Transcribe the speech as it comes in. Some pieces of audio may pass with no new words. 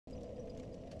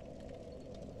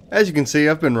As you can see,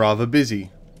 I've been rather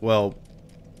busy. Well,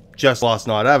 just last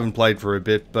night. I haven't played for a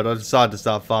bit, but I decided to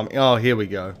start farming. Oh, here we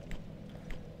go.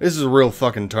 This is a real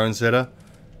fucking tone setter.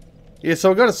 Yeah,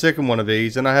 so I got a second one of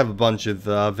these, and I have a bunch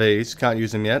of these. Can't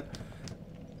use them yet.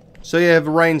 So yeah, the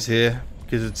rain's here,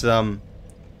 because it's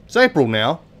April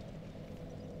now.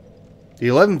 The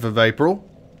 11th of April.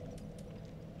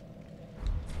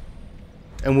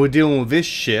 And we're dealing with this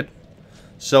shit.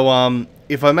 So,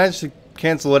 if I manage to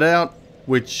cancel it out,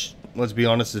 which, let's be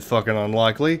honest, is fucking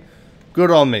unlikely,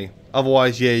 good on me.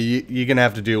 Otherwise, yeah, you're gonna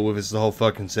have to deal with this the whole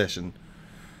fucking session.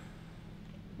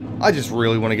 I just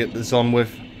really want to get this on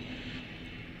with.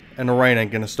 And the rain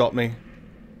ain't gonna stop me.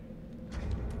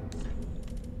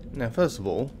 Now, first of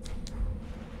all,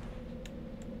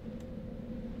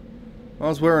 I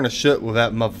was wearing a shirt with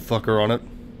that motherfucker on it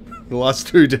the last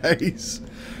 2 days.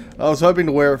 I was hoping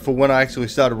to wear it for when I actually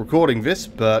started recording this,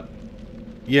 but,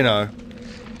 you know,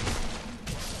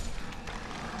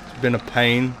 it's been a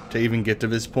pain to even get to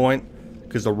this point,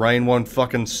 because the rain won't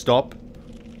fucking stop.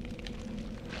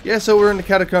 Yeah, so we're in the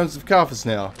catacombs of Carthus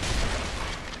now.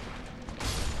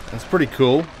 That's pretty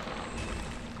cool,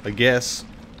 I guess.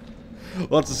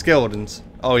 Lots of skeletons.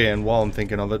 Oh yeah, and while I'm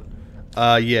thinking of it,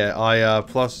 yeah, I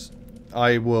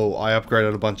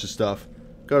upgraded a bunch of stuff.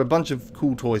 Got a bunch of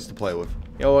cool toys to play with.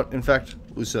 You know what? In fact,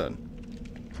 Lucerne.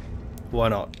 Why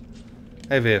not?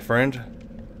 Hey there, friend.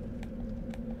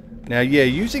 Now, yeah,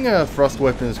 using a thrust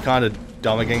weapon is kind of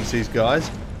dumb against these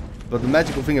guys, but the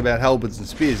magical thing about halberds and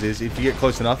spears is, if you get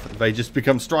close enough, they just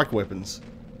become strike weapons.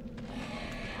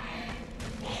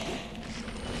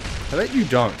 I bet you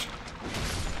don't.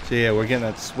 So yeah, we're getting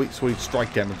that sweet, sweet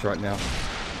strike damage right now.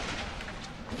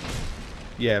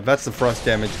 Yeah, that's the thrust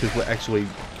damage because we're actually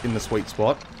in the sweet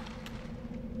spot.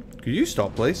 Could you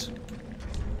stop, please?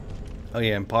 Oh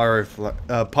yeah, and Pyro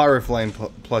Flame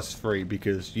plus 3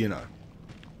 because, you know,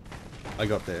 I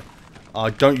got there.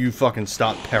 Don't you fucking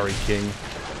start parry, king.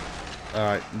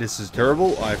 Alright, this is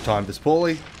terrible. I have timed this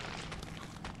poorly.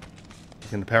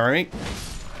 He's gonna parry me.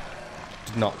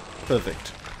 Did not.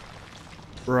 Perfect.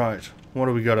 Right, what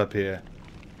do we got up here?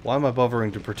 Why am I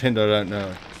bothering to pretend I don't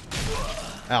know?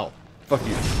 Ow. Fuck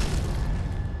you.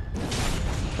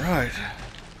 Right.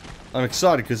 I'm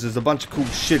excited because there's a bunch of cool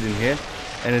shit in here,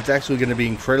 and it's actually going to be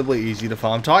incredibly easy to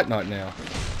farm Titanite now.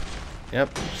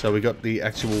 Yep, so we got the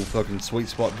actual fucking sweet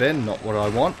spot then, not what I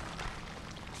want.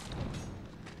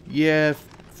 Yeah,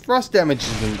 thrust damage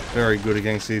isn't very good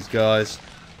against these guys.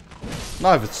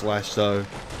 Neither slash though.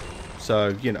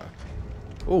 So, you know.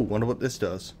 Ooh, wonder what this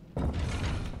does.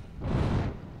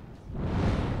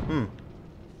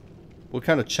 What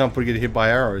kind of chump would get hit by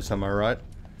arrows, am I right?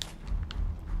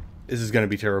 This is going to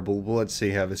be terrible, but let's see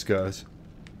how this goes.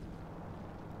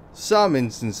 Some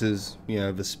instances, you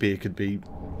know, the spear could be,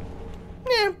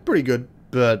 yeah, pretty good,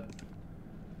 but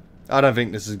I don't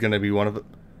think this is going to be one of it.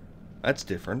 That's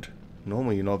different.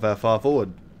 Normally you're not that far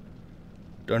forward.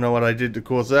 Don't know what I did to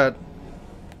cause that.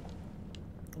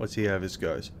 Let's see how this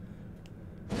goes.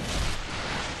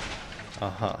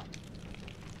 Aha.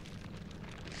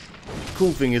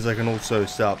 Cool thing is I can also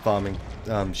start farming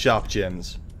sharp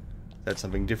gems. That's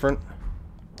something different.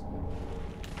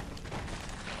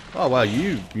 Oh wow,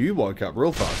 you woke up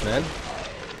real fast, man.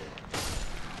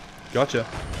 Gotcha.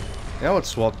 Now let's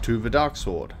swap to the dark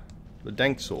sword. The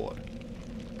dank sword.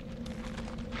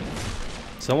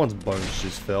 Someone's bones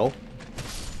just fell.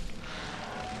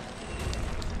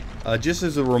 Just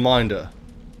as a reminder,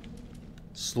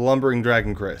 slumbering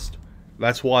dragon crest.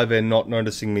 That's why they're not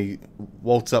noticing me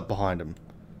waltz up behind them.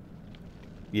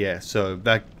 Yeah, so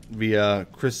that the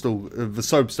crystal, the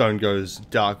soapstone goes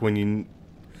dark when you're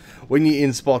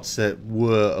in spots that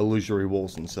were illusory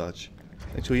walls and such.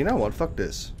 Actually, you know what? Fuck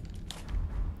this.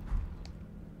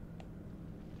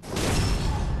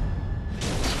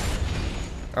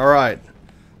 Alright,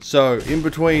 so in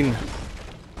between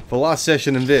the last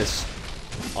session and this,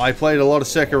 I played a lot of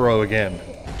Sekiro again.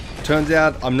 Turns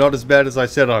out I'm not as bad as I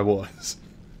said I was.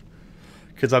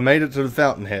 Because I made it to the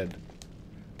Fountainhead.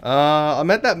 I'm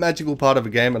at that magical part of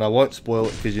the game, and I won't spoil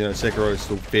it because, you know, Sekiro is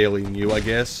still fairly new, I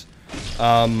guess.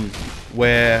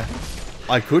 Where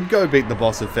I could go beat the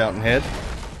boss of Fountainhead,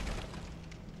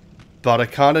 but I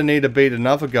kind of need to beat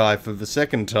another guy for the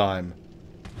second time.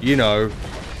 You know,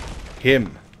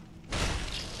 him.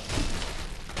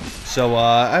 So,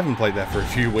 I haven't played that for a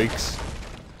few weeks.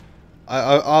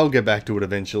 I'll get back to it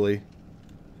eventually.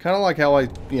 Kind of like how I,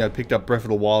 you know, picked up Breath of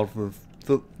the Wild for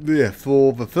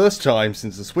the first time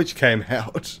since the Switch came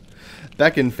out.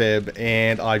 Back in Feb,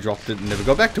 and I dropped it and never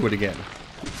got back to it again.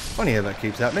 Funny how that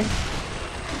keeps happening.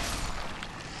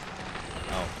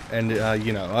 Oh, and,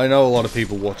 you know, I know a lot of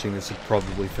people watching this are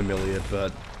probably familiar,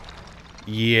 but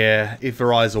Yeah, if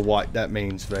their eyes are white, that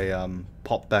means they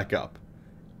pop back up.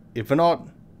 If they're not,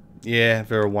 yeah,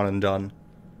 they're a one and done.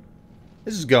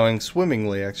 This is going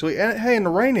swimmingly, actually. And hey, and the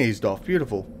rain eased off.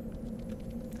 Beautiful.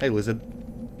 Hey, lizard.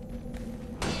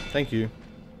 Thank you.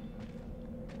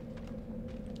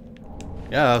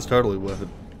 Yeah, that was totally worth it.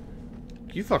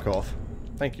 You fuck off.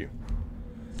 Thank you.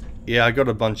 Yeah, I got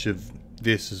a bunch of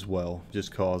this as well,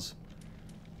 just cause.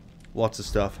 Lots of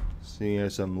stuff. So, you know,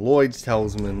 some Lloyd's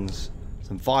talismans,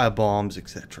 some fire bombs,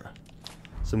 etc.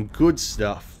 Some good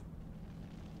stuff.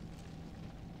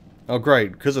 Oh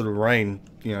great, because of the rain,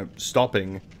 you know,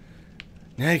 stopping.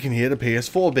 Now you can hear the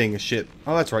PS4 being a shit.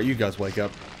 Oh, that's right, you guys wake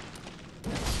up.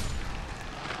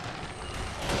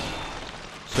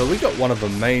 So we got one of the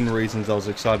main reasons I was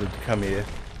excited to come here.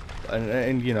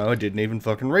 And you know, I didn't even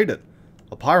fucking read it.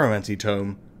 A pyromancy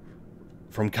tome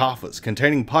from Carthus,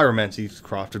 containing pyromancies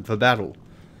crafted for battle.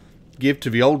 Give to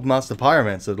the old master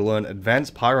pyromancer to learn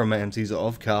advanced pyromancies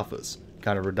of Carthus.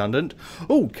 Kind of redundant.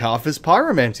 Oh, Carthus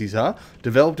pyromancies, huh?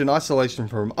 Developed in isolation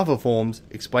from other forms,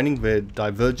 explaining their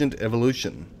divergent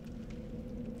evolution.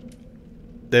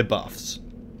 They're buffs.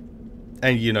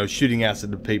 And, you know, shooting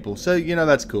acid at people. So, you know,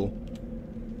 that's cool.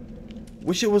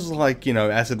 Wish it was like, you know,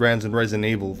 acid rounds in Resident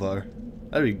Evil, though.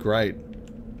 That'd be great.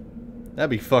 That'd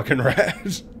be fucking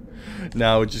rad.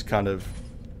 No, it just kind of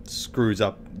screws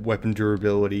up weapon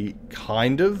durability.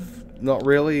 Kind of. Not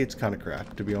really. It's kind of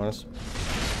crap, to be honest.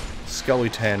 Scully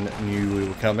 10 knew we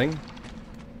were coming.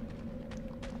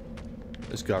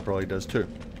 This guy probably does too.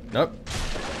 Nope.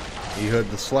 He heard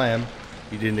the slam.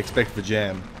 He didn't expect the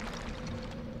jam.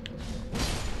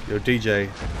 Yo, DJ.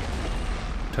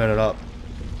 Turn it up.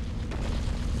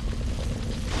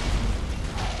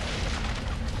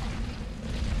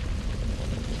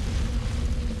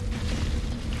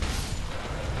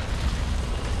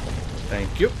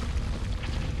 Thank you.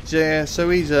 Yeah, so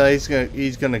he's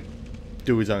gonna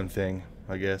do his own thing,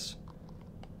 I guess.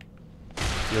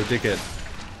 Yo, dickhead.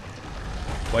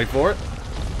 Wait for it.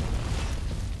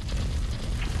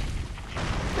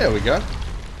 There we go.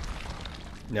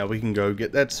 Now we can go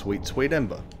get that sweet, sweet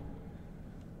ember.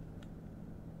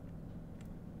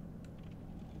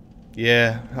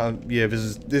 Yeah, yeah.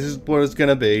 This is what it's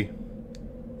gonna be.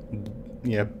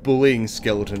 Yeah, bullying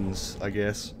skeletons, I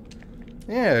guess.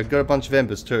 Yeah, got a bunch of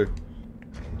embers too.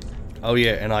 Oh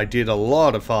yeah, and I did a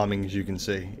lot of farming, as you can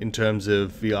see, in terms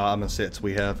of the armor sets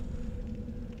we have.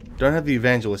 Don't have the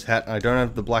Evangelist hat, and I don't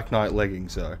have the Black Knight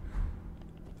leggings, though.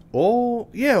 Or,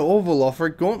 yeah, all the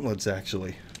Lothric gauntlets,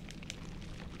 actually.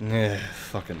 Yeah,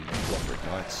 fucking Lothric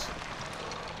Knights.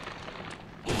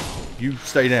 You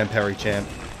stay down, parry champ.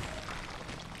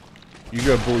 You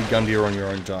go bully Gundyr on your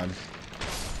own time.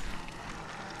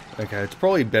 Okay, it's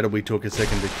probably better we took a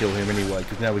second to kill him anyway,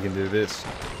 because now we can do this.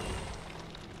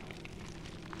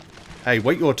 Hey,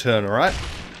 wait your turn, alright?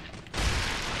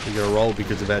 We gotta roll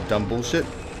because of that dumb bullshit.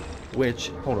 Which,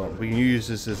 hold on, we can use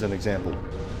this as an example.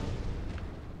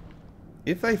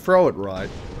 If they throw it right,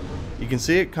 you can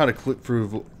see it kind of clip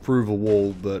through the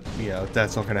wall, but, you know,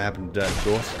 that's not gonna happen today, of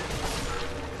course.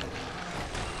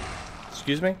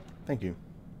 Excuse me? Thank you.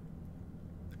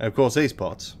 And of course, these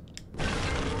pots.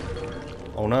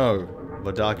 Oh no,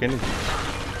 the dark energy.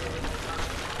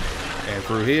 And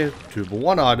through here, to the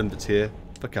one item that's here,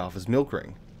 the Carthus milk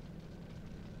ring.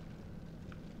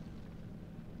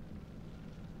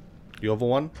 You have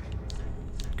one?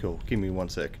 Cool, give me 1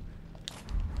 sec.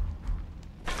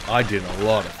 I did a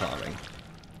lot of farming.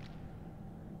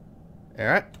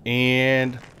 Alright,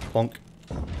 and plonk.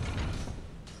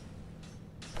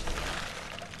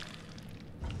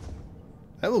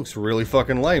 That looks really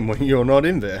fucking lame when you're not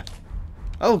in there.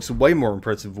 That looks way more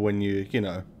impressive when you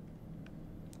know,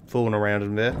 fooling around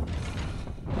in there.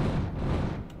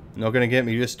 Not gonna get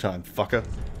me this time, fucker.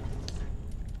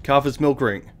 Carthus milk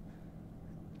ring.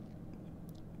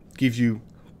 Gives you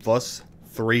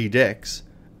 +3 dex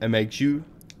and makes you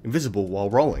invisible while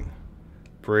rolling.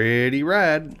 Pretty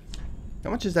rad.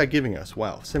 How much is that giving us?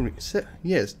 Wow, 70.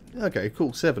 Yes, okay,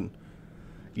 cool, 7.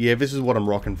 Yeah, this is what I'm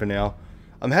rocking for now.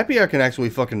 I'm happy I can actually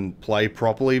fucking play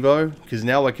properly though, because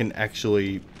now I can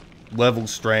actually level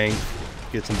strength,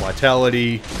 get some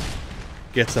vitality,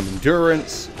 get some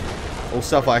endurance, all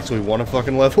stuff I actually want to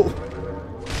fucking level.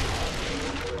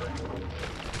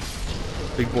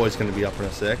 Big boy's gonna be up in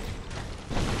a sec,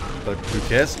 but who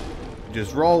cares?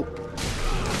 Just roll.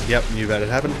 Yep, knew that'd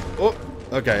happen. Oh,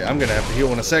 okay, I'm gonna have to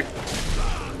heal in a sec.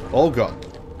 Oh god.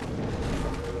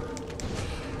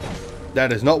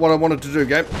 That is not what I wanted to do,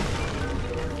 game.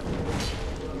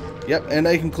 Yep, and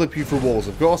they can clip you through walls,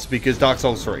 of course, because Dark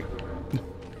Souls 3.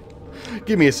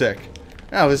 Give me a sec.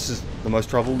 Now, this is the most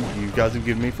trouble you guys have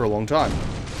given me for a long time.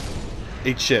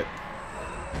 Eat shit.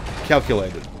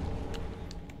 Calculated.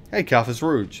 Hey, Carthus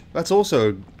Rouge. That's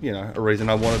also, you know, a reason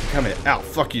I wanted to come here. Ow,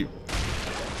 fuck you.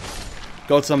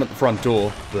 Got some at the front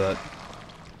door, but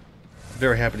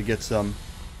very happy to get some.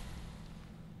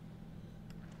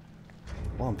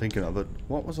 While I'm thinking of it,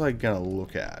 what was I gonna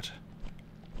look at?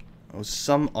 It was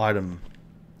some item.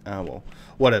 Ah, well,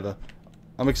 whatever.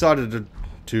 I'm excited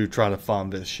to try to farm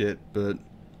this shit, but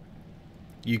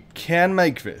you can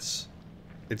make this.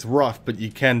 It's rough, but you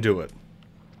can do it.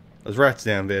 There's rats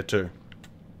down there too.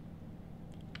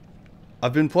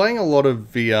 I've been playing a lot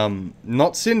of the,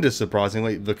 not Cinder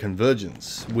surprisingly, the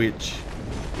Convergence, which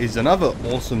is another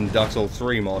awesome Dark Souls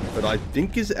 3 mod, but I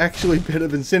think is actually better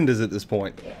than Cinders at this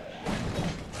point.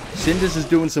 Cinders is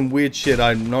doing some weird shit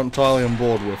I'm not entirely on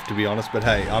board with, to be honest, but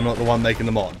hey, I'm not the one making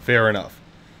the mod. Fair enough.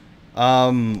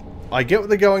 I get what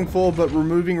they're going for, but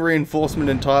removing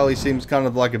reinforcement entirely seems kind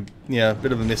of like a, yeah,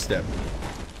 bit of a misstep.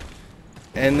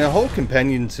 And the whole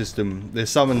companion system, their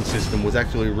summon system, was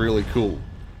actually really cool.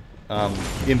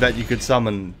 In that you could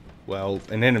summon, well,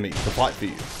 an enemy to fight for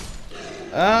you.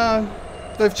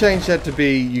 They've changed that to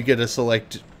be you get a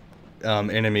select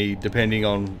enemy depending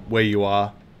on where you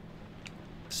are.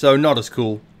 So not as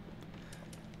cool.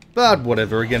 But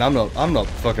whatever, again, I'm not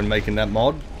fucking making that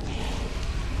mod.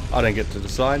 I don't get to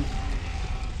decide.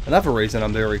 Another reason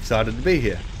I'm very excited to be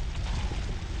here.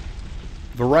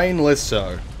 The rain less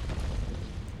so.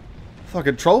 Fuck,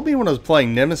 it trolled me when I was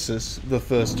playing Nemesis the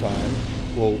first time.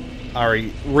 Well,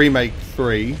 Remake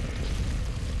 3.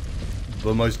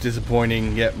 The most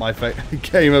disappointing yet my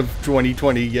game of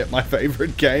 2020 yet my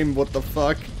favorite game. What the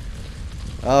fuck?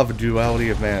 Ah, the duality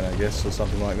of man, I guess, or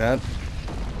something like that.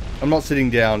 I'm not sitting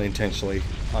down intentionally.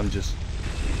 I'm just...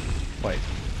 Wait.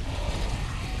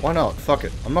 Why not? Fuck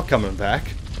it. I'm not coming back.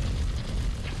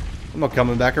 I'm not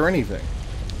coming back or anything.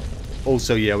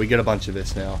 Also, yeah, we get a bunch of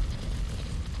this now.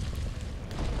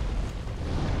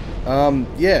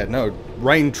 Yeah, no.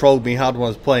 Rain trolled me hard when I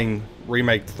was playing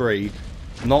Remake 3.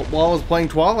 Not while I was playing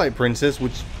Twilight Princess,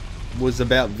 which was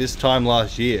about this time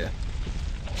last year.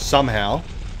 Somehow.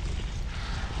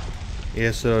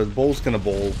 Yeah, so the ball's gonna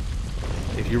ball.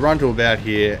 If you run to about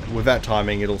here, with that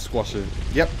timing, it'll squash it.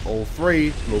 Yep, all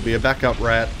three. Will be a backup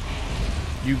rat.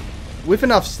 You, with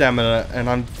enough stamina, and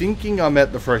I'm thinking I'm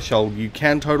at the threshold, you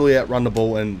can totally outrun the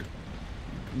ball and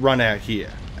run out here,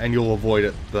 and you'll avoid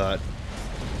it. But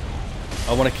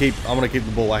I want to keep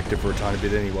the ball active for a tiny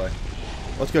bit anyway.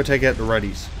 Let's go take out the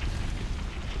reddies.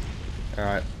 All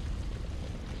right.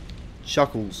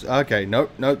 Chuckles. Okay,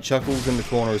 nope. Chuckles in the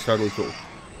corner is totally cool.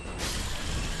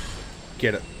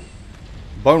 Get it.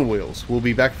 Bone wheels. We'll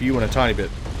be back for you in a tiny bit.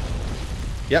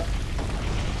 Yep.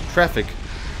 Traffic.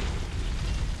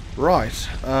 Right.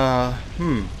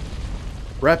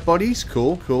 Rat bodies.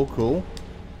 Cool.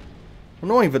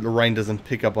 Annoying that the rain doesn't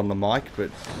pick up on the mic, but...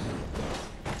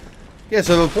 Yeah,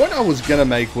 so the point I was gonna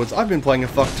make was I've been playing a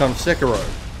fuck ton of Sekiro.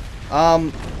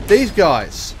 These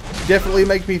guys definitely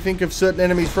make me think of certain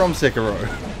enemies from Sekiro.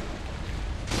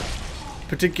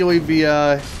 Particularly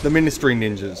the Ministry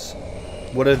Ninjas.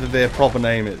 Whatever their proper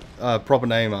name is,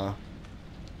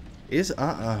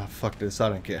 fuck this, I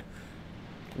don't care.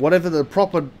 Whatever the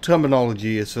proper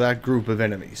terminology is for that group of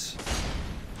enemies.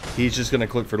 He's just gonna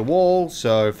click through the wall,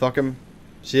 so fuck him.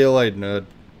 See you later, nerd.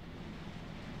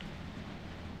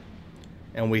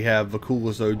 And we have the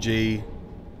coolest OG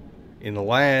in the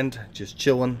land, just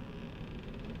chilling.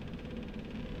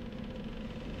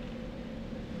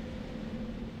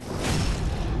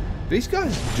 These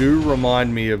guys do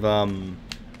remind me of,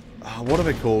 what are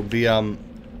they called? The,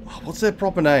 what's their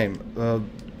proper name?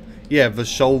 Yeah, the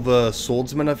Shoulder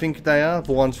Swordsman, I think they are.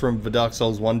 The ones from the Dark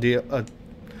Souls 1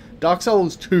 Dark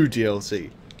Souls 2 DLC.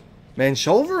 Man,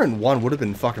 Shoulder in 1 would have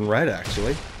been fucking rad,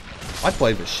 actually. I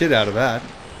played the shit out of that.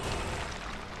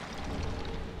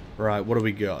 Right, what do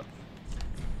we got?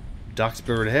 Dark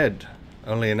Spirit Head.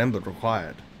 Only an ember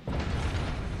required.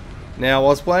 Now, I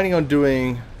was planning on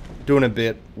doing a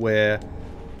bit where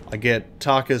I get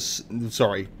Tarkus,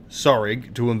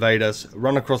 Sorig, to invade us,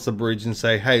 run across the bridge and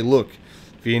say, hey, look,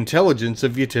 the intelligence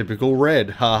of your typical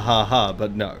red, ha ha ha,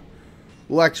 but no.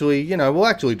 We'll actually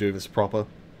do this proper.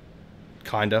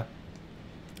 Kinda.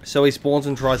 So he spawns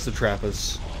and tries to trap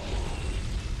us.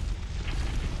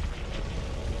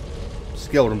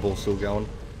 Skeleton Ball's still going.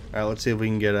 Alright, let's see if we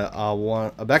can get a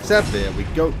R1, a backstab. There we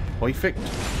go. Perfect.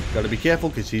 Gotta be careful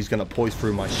because he's gonna poise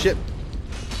through my shit.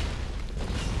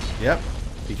 Yep.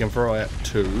 He can throw out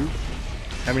 2.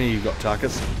 How many you got,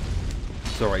 Tarkus?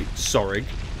 Sorry, Sorig.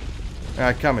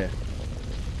 Alright, come here.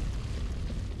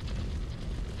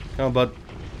 Come on, bud.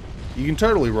 You can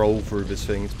totally roll through this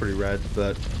thing. It's pretty rad,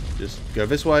 but just go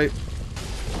this way.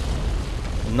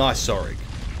 Nice, Sorig.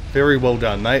 Very well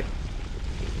done, mate.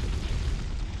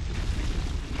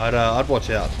 I'd watch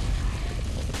out.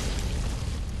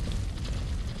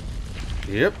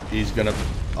 Yep, he's gonna...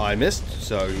 I missed,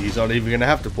 so he's not even gonna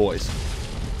have to poise.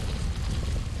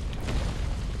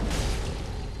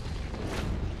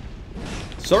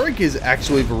 Sorig is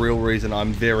actually the real reason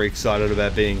I'm very excited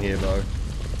about being here, though.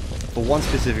 For one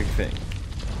specific thing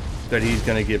that he's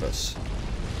gonna give us.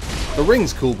 The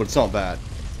ring's cool, but it's not bad.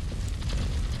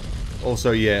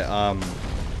 Also, yeah,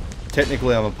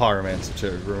 technically I'm a pyromancer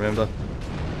too, remember?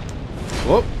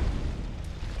 Whoop!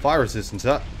 Fire resistance,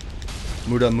 huh?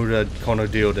 Muda kono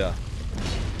dioda.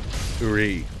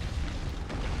 Uri.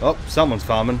 Oh, someone's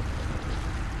farming.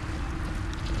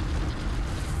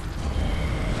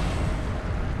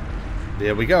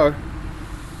 There we go.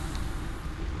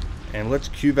 And let's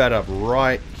queue that up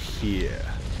right here.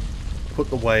 Put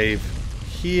the wave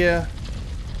here.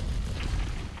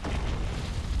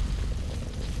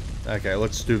 Okay,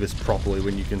 let's do this properly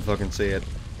when you can fucking see it.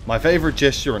 My favorite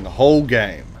gesture in the whole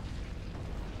game.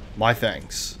 My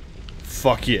thanks.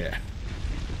 Fuck yeah.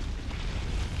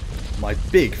 My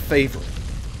big favorite.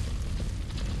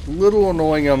 Little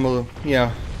annoying, I'm a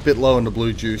bit low in the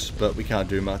blue juice, but we can't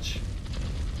do much.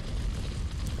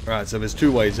 Alright, so there's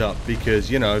two ways up, because,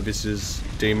 you know, this is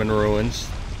Demon Ruins.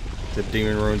 The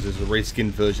Demon Ruins is a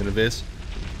reskinned version of this.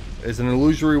 There's an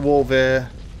illusory wall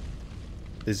there.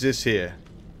 There's this here.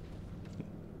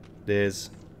 There's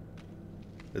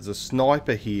a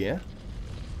sniper here.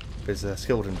 There's a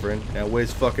skeleton friend. Now,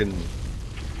 where's Edgelord?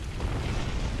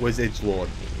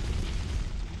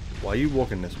 Why are you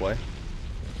walking this way?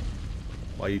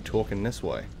 Why are you talking this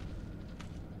way?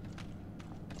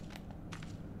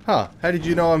 Huh, how did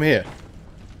you know I'm here?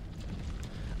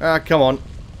 Ah, come on.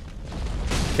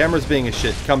 Camera's being a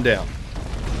shit. Come down.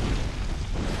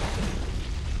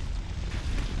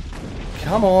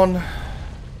 Come on.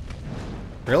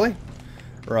 Really?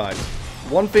 Right.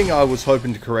 One thing I was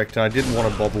hoping to correct, and I didn't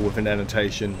want to bother with an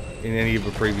annotation in any of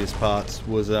the previous parts,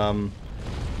 was,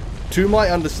 to my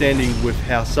understanding with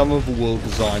how some of the world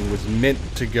design was meant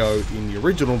to go in the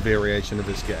original variation of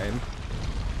this game,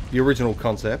 the original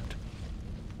concept.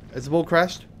 Has the ball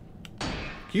crashed? Can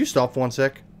you stop for 1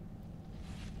 sec?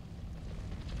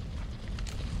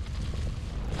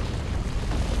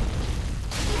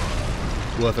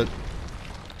 Worth it.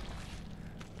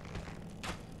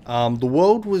 The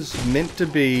world was meant to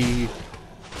be,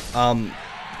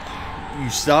 you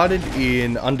started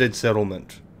in Undead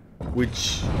Settlement,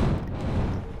 which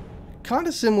kind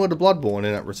of similar to Bloodborne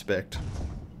in that respect.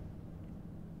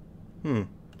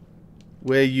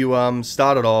 Where you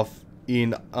started off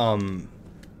in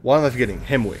why am I forgetting?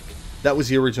 Hemwick. That was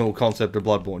the original concept of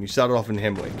Bloodborne. You started off in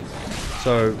Hemwick.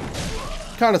 So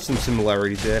kind of some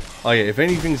similarities there. Oh yeah, if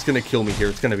anything's gonna kill me here,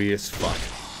 it's gonna be this fuck.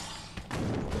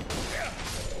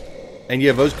 And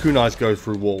yeah, those kunais go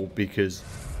through wall because,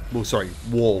 well, sorry,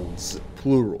 walls,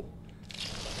 plural,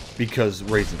 because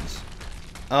reasons.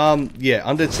 Yeah,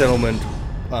 Undead Settlement,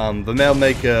 the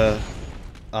Mailmaker,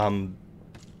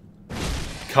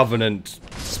 Covenant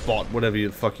spot, whatever the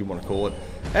fuck you want to call it.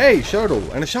 Hey, Shodel,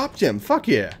 and a Sharp Gem, fuck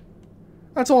yeah.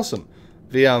 That's awesome.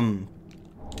 The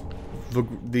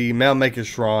Mailmaker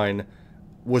Shrine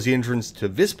was the entrance to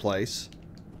this place,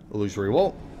 Illusory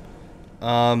Wall.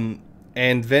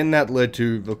 And then that led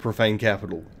to the Profane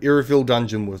Capital. Irophil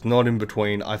Dungeon was not in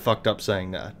between. I fucked up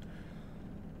saying that.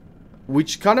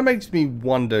 Which kind of makes me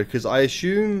wonder, because I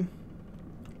assume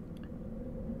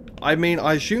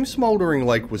Smoldering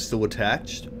Lake was still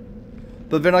attached.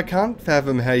 But then I can't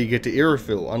fathom how you get to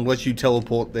Irophil unless you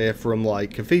teleport there from,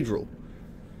 like, Cathedral.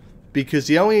 Because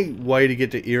the only way to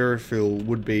get to Irophil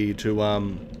would be to,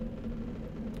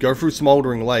 go through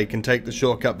Smoldering Lake and take the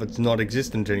shortcut that's not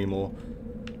existent anymore.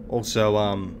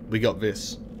 Also, we got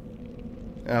this.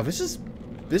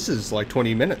 This is like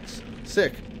 20 minutes.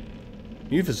 Sick.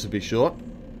 Knew this would be short.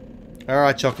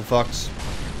 Alright, chocolate fucks.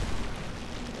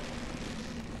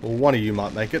 Well, one of you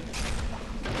might make it.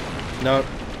 No.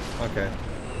 Okay.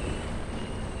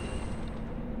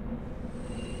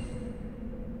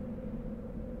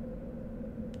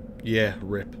 Yeah,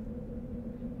 rip.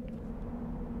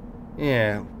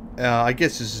 Yeah. I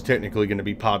guess this is technically going to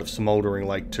be part of Smoldering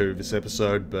Lake 2 this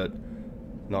episode, but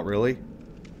not really.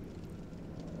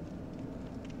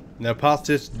 Now past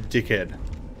this, dickhead.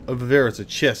 Over there it's a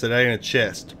chest, it ain't a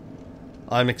chest.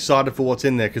 I'm excited for what's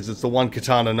in there because it's the one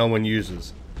katana no one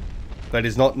uses. That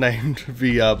is not named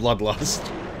the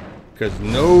Bloodlust. Because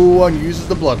no one uses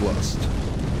the Bloodlust.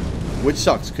 Which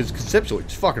sucks, because conceptually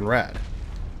it's fucking rad.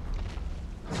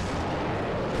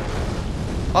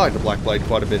 I like the Black Blade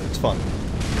quite a bit, it's fun.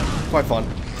 Quite fun.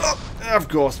 Of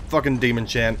course, fucking demon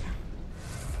chant.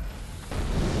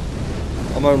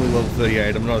 I'm only level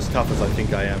 38, I'm not as tough as I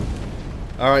think I am.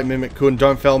 Alright, Mimic-kun,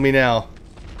 don't fail me now.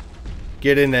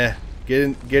 Get in there.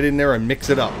 Get in there and mix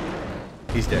it up.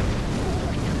 He's dead.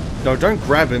 No, don't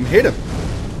grab him, hit him!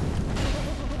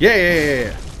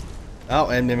 Yeah. Oh,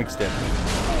 and Mimic's dead.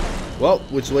 Well,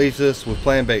 which leaves us with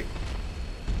plan B.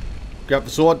 Grab the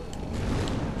sword.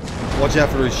 Watch out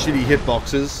for his shitty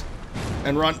hitboxes.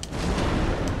 And run.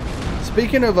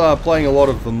 Speaking of playing a lot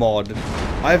of the mod,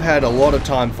 I've had a lot of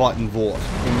time fighting Vort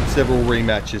in several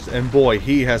rematches, and boy,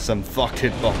 he has some fucked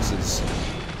hitboxes.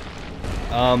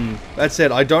 That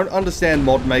said, I don't understand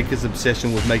mod makers'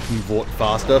 obsession with making Vort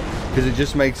faster, because it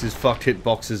just makes his fucked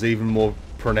hitboxes even more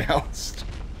pronounced.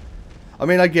 I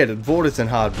mean, I get it, Vort isn't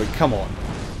hard, but come on.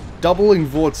 Doubling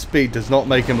Vort's speed does not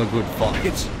make him a good fight.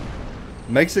 It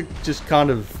makes it just kind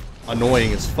of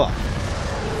annoying as fuck.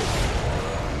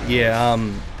 Yeah,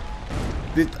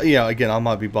 yeah, again, I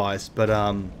might be biased, but,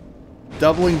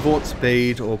 doubling Vort's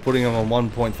speed, or putting him on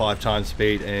 1.5 times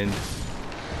speed, and,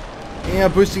 yeah,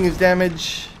 boosting his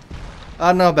damage, I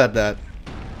don't know about that.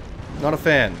 Not a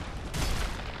fan.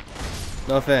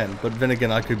 Not a fan, but then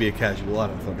again, I could be a casual, I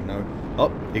don't fucking know. Oh,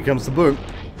 here comes the boom.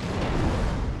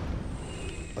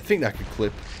 I think that could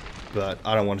clip, but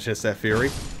I don't want to test that theory.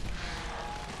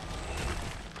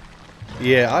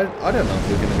 Yeah, I don't know if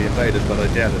we're going to be invaded, but I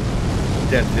doubt it.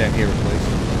 I doubt it down here at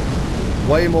least.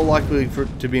 Way more likely for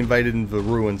it to be invaded in the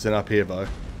ruins than up here, though.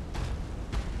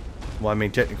 Well, I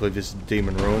mean, technically this is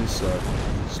Demon Ruins, so...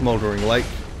 Smoldering Lake.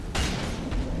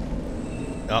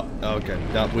 Oh, okay.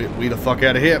 No, we the fuck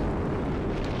out of here.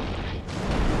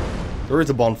 There is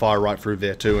a bonfire right through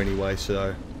there too, anyway,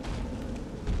 so...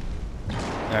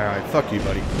 Alright, fuck you,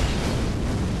 buddy.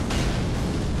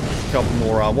 Couple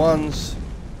more R1s.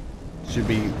 Should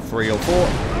be 3 or 4.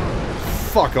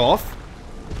 Fuck off.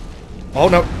 Oh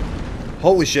no.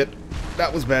 Holy shit.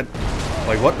 That was bad.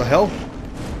 Wait, what the hell?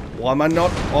 Why am I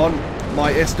not on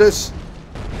my Estus?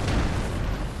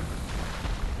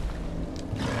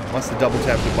 Must have double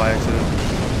tapped it by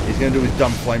accident. He's gonna do his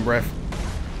dumb flame breath.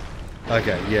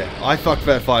 Okay, yeah. I fucked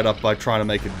that fight up by trying to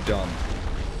make it dumb.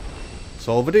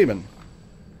 Solve a demon.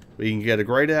 We can get a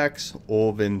great axe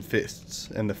or then fists.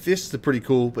 And the fists are pretty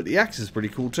cool, but the axe is pretty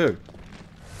cool too.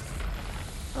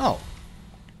 Oh.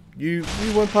 You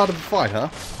weren't part of the fight, huh?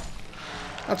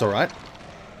 That's alright.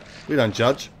 We don't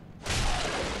judge.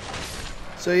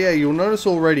 So yeah, you'll notice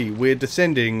already we're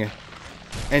descending.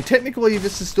 And technically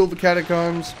this is still the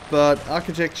catacombs, but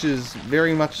architecture's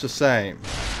very much the same.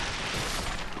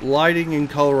 Lighting and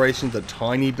coloration's a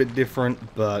tiny bit different,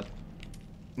 but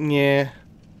yeah.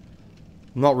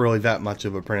 Not really that much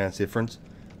of a pronounced difference.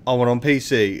 Oh, and on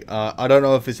PC, I don't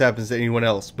know if this happens to anyone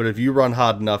else, but if you run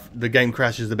hard enough, the game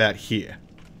crashes about here.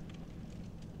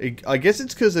 I guess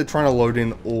it's because they're trying to load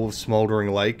in all of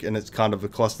Smoldering Lake, and it's kind of a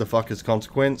clusterfuck as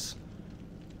consequence.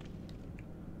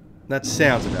 That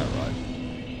sounds about right.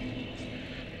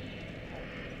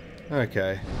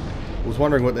 Okay. I was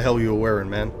wondering what the hell you were wearing,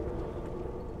 man.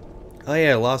 Oh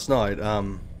yeah, last night,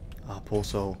 poor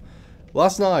soul.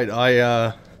 Last night,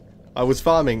 I was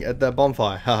farming at that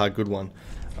bonfire. Haha, good one.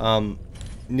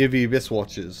 Near the Abyss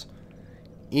Watchers.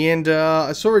 And,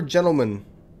 I saw a gentleman,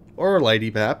 or a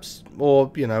lady perhaps,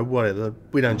 or, you know, whatever.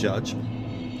 We don't judge.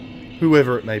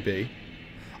 Whoever it may be.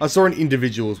 I saw an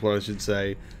individual is what I should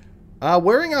say.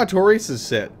 Wearing Artorias'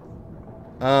 set.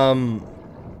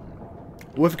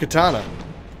 With a katana.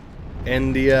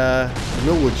 And the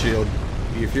Millwood shield.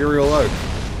 The Ethereal Oak.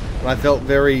 And I felt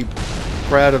very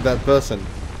proud of that person.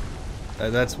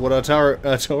 That's what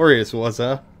Artorias was,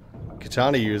 huh?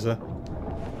 Katana user.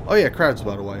 Oh yeah, crowds,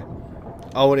 by the way.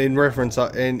 Oh, and in reference,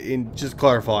 and just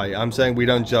clarify, I'm saying we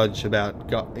don't judge about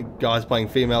guys playing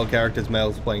female characters,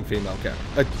 males playing female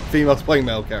characters. Females playing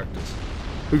male characters.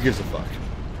 Who gives a fuck?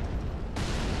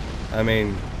 I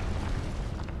mean,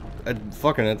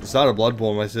 fucking at the start of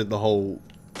Bloodborne, I said the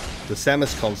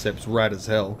Samus concept's rad as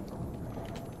hell.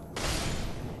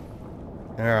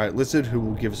 Alright, Lizard, who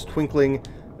will give us Twinkling.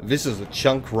 This is a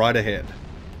chunk right ahead.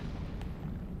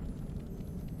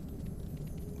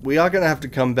 We are going to have to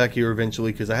come back here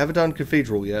eventually because I haven't done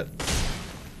Cathedral yet.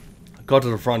 I got to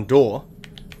the front door.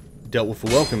 Dealt with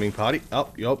the welcoming party. Oh,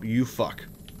 yup, you fuck.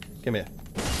 Come here.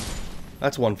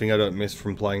 That's one thing I don't miss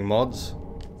from playing mods.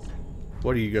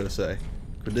 What are you going to say?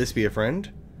 Could this be a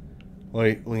friend?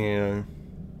 Wait, you know.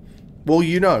 Well,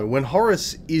 you know, when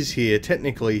Horace is here,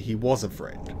 technically he was a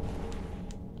friend.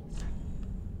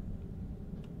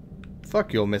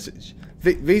 Fuck your message.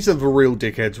 These are the real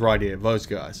dickheads right here, those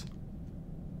guys.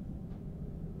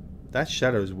 That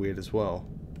shadow's weird as well.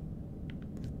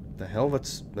 The hell?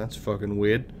 That's fucking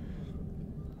weird.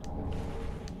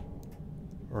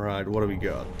 Alright, what do we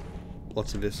got?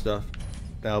 Lots of this stuff.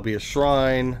 There'll be a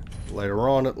shrine later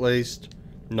on at least.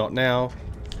 Not now.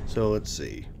 So let's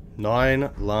see. 9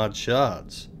 large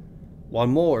shards. One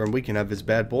more and we can have this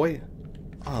bad boy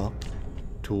up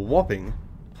to a whopping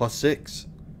 +6.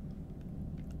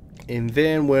 And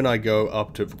then when I go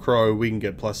up to the crow, we can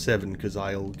get +7 because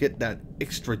I'll get that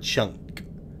extra chunk.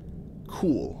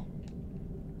 Cool.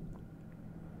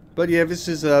 But yeah, this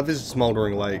is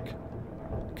Smoldering Lake.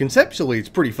 Conceptually, it's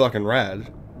pretty fucking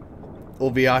rad.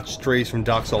 All the arch trees from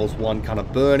Dark Souls 1 kind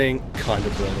of burning.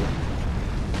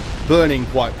 Burning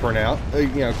quite pronounced. You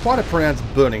know, quite a pronounced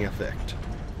burning effect.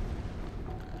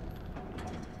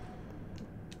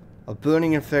 A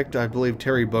burning effect I believe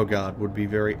Terry Bogard would be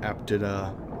very apt at,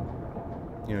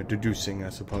 you know, deducing, I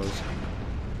suppose.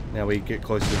 Now we get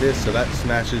close to this, so that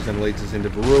smashes and leads us into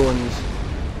the ruins.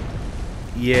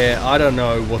 Yeah, I don't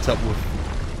know what's up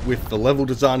with the level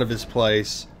design of this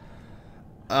place.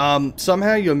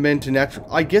 Somehow you're meant to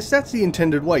I guess that's the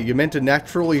intended way. You're meant to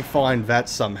naturally find that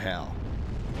somehow.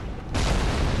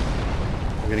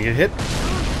 We're gonna get hit.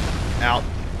 Out.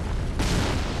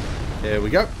 There we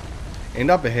go. And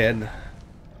up ahead,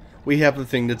 we have the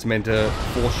thing that's meant to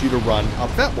force you to run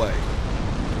up that way.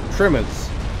 Tremors.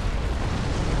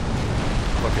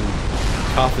 Fucking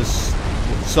Carthus.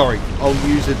 Sorry, I'll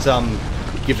use its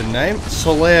given name.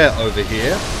 Solaire over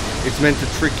here. It's meant to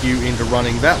trick you into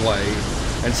running that way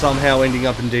and somehow ending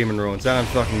up in Demon Ruins. I don't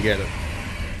fucking get it.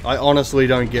 I honestly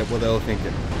don't get what they were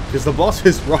thinking. Because the boss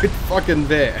is right fucking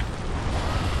there.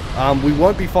 We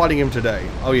won't be fighting him today.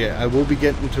 Oh yeah, I will be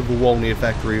getting to the Wolnir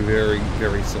factory very,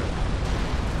 very soon.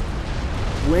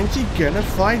 When's you gonna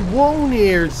fight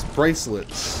Wolnir's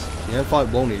bracelets? You don't fight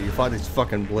Wolnir, you fight his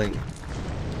fucking bling.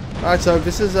 Alright, so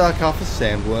this is Carthus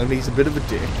Sandworm. He's a bit of a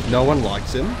dick. No one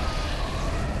likes him.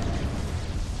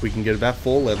 We can get about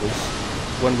 4 levels.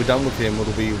 When we're done with him,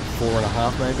 it'll be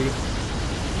 4.5 maybe.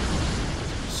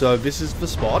 So this is the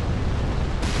spot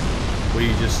where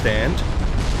you just stand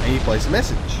and you place a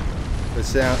message. This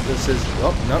says,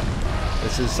 oh no,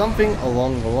 this is something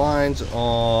along the lines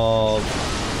of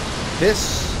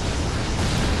this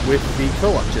with the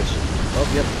co-op gesture. Oh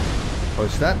yep,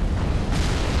 post that,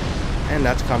 and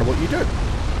that's kind of what you do.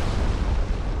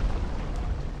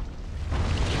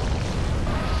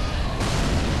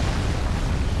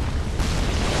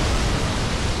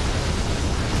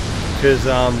 Because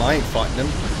I ain't fighting him.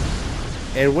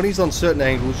 And when he's on certain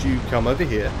angles, you come over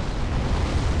here.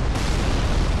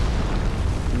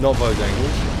 Not those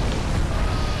angles.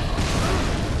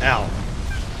 Ow.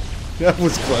 That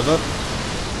was clever.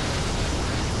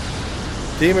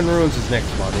 Demon Ruins is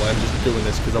next, by the way. I'm just doing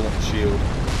this because I want the shield.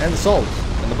 And the souls.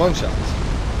 And the bone shards.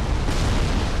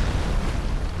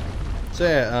 So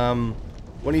yeah,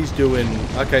 when he's doing...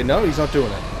 Okay, no, he's not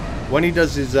doing it. When he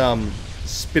does his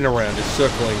spin around, his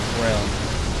circling around,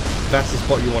 that's the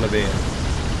spot you want to be in.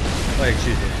 Oh,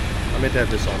 excuse me. I meant to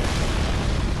have this on.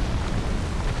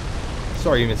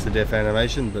 Sorry you missed the death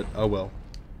animation, but oh well.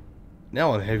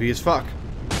 Now I'm heavy as fuck.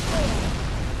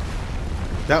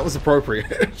 That was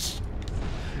appropriate.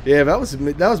 Yeah, that was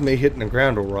me hitting the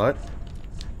ground alright.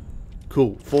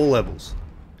 Cool, 4 levels.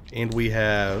 And we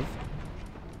have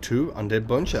 2 undead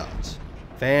bone shards.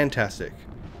 Fantastic.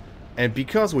 And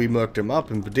because we murked him up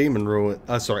in the demon ruin,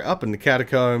 up in the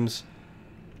catacombs,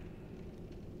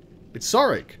 it's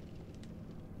Sorik.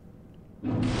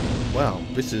 Wow,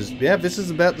 this is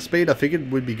about the speed I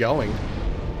figured we'd be going.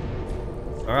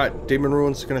 Alright, Demon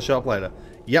Ruins is going to show up later.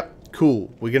 Yep,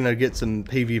 cool. We're going to get some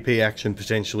PvP action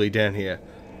potentially down here.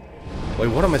 Wait,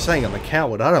 what am I saying? I'm a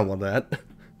coward. I don't want that.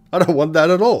 I don't want that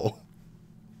at all.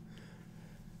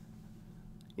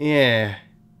 Yeah.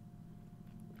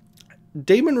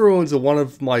 Demon Ruins are one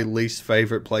of my least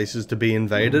favorite places to be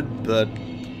invaded, but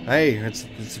hey, it's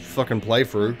a fucking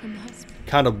playthrough.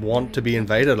 Kind of want to be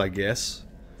invaded, I guess.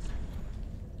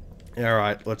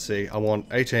 Alright, let's see. I want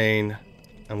 18,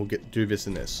 and we'll do this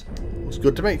and this. Looks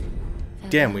good to me.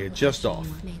 Damn, we are just off.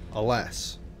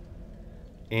 Alas.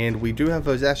 And we do have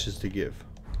those ashes to give.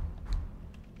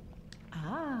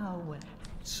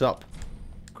 Sup.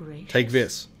 Take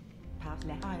this.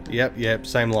 Yep,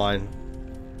 same line.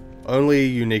 Only a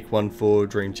unique one for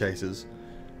Dream Chasers.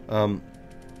 Now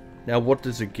what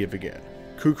does it give again?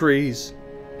 Kukris.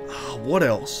 What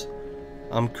else?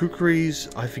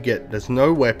 Kukris, I forget. There's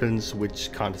no weapons,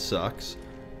 which kind of sucks.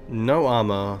 No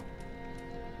armor.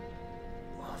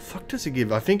 What the fuck does it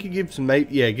give? I think it gives,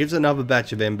 it gives another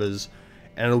batch of embers,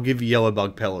 and it'll give you yellow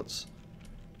bug pellets.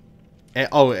 And,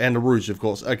 oh, and a rouge, of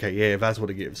course. Okay, yeah, that's what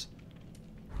it gives.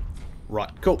 Right,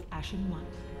 cool.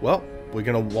 Well, we're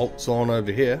gonna waltz on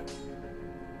over here.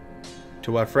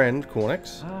 to our friend,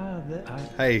 Cornix. Ah,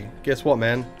 Hey, guess what,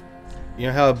 man? You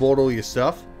know how I bought all your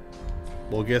stuff?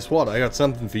 Well, guess what? I got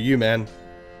something for you, man.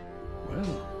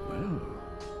 well.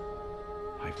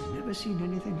 I've never seen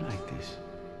anything like this.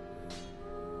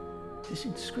 This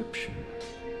inscription.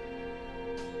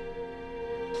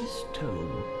 This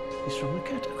tome is from the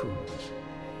catacombs.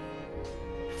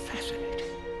 Fascinating.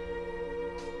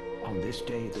 On this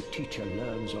day, the teacher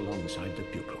learns alongside the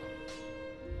pupil.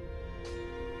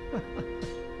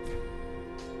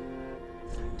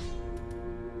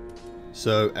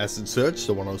 So, Acid Search,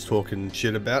 the one I was talking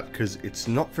shit about, because it's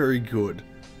not very good.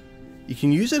 You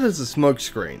can use it as a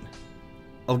smokescreen.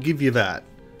 I'll give you that.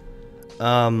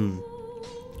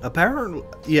 Apparently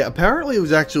it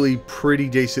was actually pretty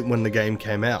decent when the game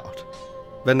came out.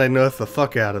 Then they nerfed the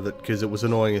fuck out of it because it was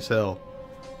annoying as hell.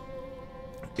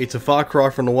 It's a far cry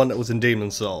from the one that was in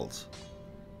Demon's Souls,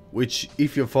 which,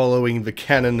 if you're following the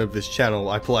canon of this channel,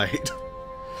 I played.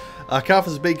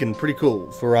 Carthus Beacon, pretty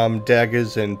cool for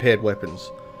daggers and paired weapons.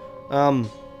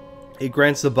 It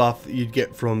grants the buff you'd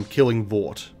get from killing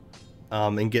Vort,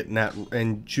 and getting that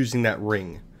and choosing that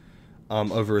ring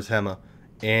over his hammer.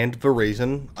 And the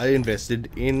reason I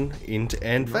invested in Int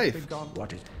and Faith.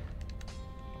 What is it?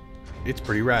 It's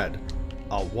pretty rad.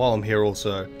 While I'm here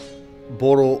also,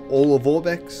 bought all of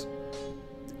Orbex's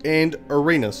and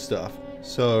Arena stuff.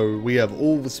 So we have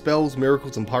all the spells,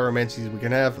 miracles, and pyromancies we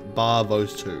can have, bar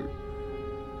those two.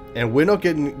 And we're not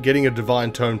getting a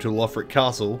Divine Tome to Lothric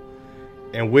Castle,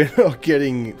 and we're not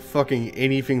getting fucking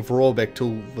anything for Orbeck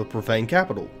till the Profane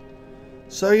Capital.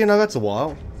 So, you know, that's a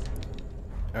while.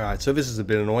 Alright, so this is a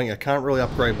bit annoying. I can't really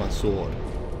upgrade my sword.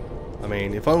 I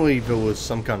mean, if only there was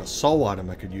some kind of soul item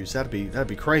I could use, that'd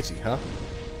be crazy, huh?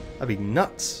 That'd be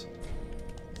nuts.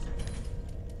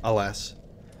 Alas.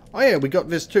 Oh yeah, we got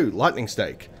this too, Lightning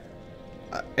Stake.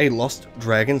 A lost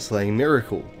dragon slaying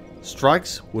miracle.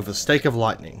 Strikes with a stake of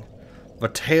lightning.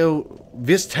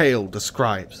 This tale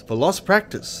describes the lost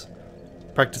practices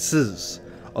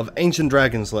of ancient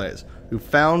dragon slayers who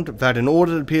found that in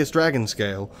order to pierce dragon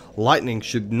scale, lightning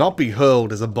should not be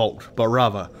hurled as a bolt, but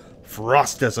rather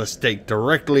thrust as a stake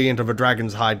directly into the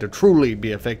dragon's hide to truly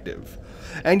be effective.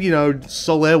 And you know,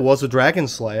 Solaire was a dragon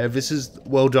slayer. This is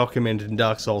well documented in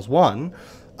Dark Souls 1.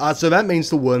 So that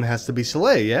means the worm has to be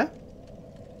Solaire, yeah?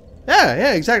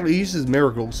 Yeah, exactly. He uses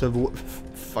Miracle, so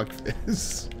fuck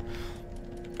this.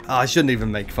 I shouldn't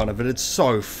even make fun of it. It's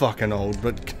so fucking old,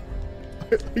 but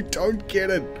I don't get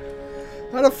it.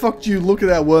 How the fuck do you look at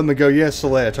that worm and go, yeah,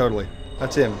 Solaire, totally.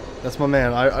 That's him. That's my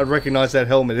man. I'd recognize that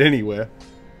helmet anywhere.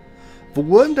 The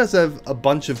worm does have a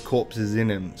bunch of corpses in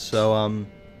him, so,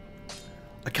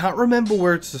 I can't remember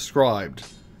where it's described.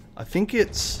 I think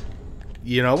it's...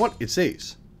 You know what? It's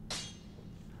these.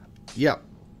 Yep.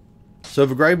 So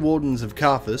the Grave Wardens of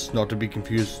Carthus, not to be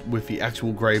confused with the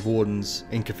actual Grave Wardens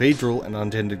in Cathedral and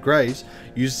Untended Graves,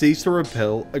 used these to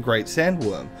repel a great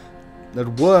sandworm.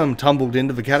 That worm tumbled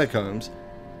into the catacombs,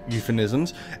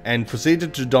 euphemisms, and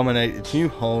proceeded to dominate its new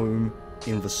home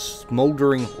in the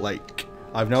Smouldering Lake.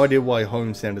 I have no idea why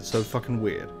home sounded so fucking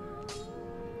weird.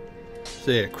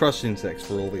 So yeah, crushed insects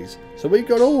for all these. So we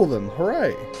got all of them,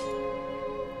 hooray!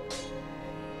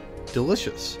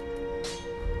 Delicious.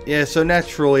 Yeah, so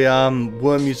naturally,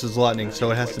 worm uses lightning,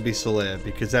 so it has to be Solaire,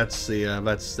 because that's the,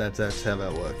 that's how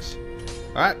that works.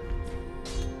 Alright.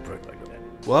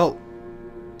 Well,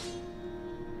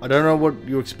 I don't know what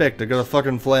you expect. I got a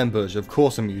fucking flamberge. Of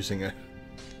course I'm using it.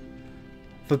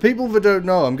 For people that don't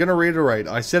know, I'm gonna reiterate.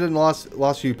 I said it in the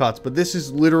last few parts, but this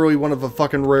is literally one of the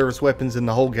fucking rarest weapons in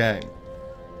the whole game.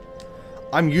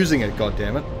 I'm using it,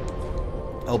 goddammit.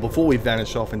 Oh, before we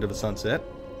vanish off into the sunset.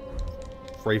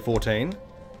 314.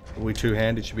 We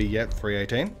two-hand, it should be, yep,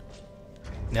 318.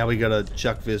 Now we gotta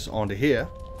chuck this onto here.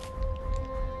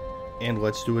 And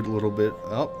let's do it a little bit.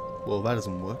 Oh, well, that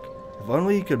doesn't work. If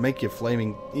only you could make your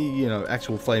flaming, you know,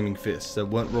 actual flaming fists that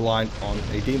weren't reliant on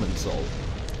a demon soul.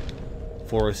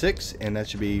 406, and that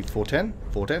should be 410.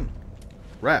 410.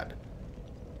 Rad.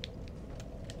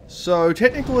 So,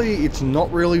 technically, it's not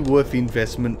really worth the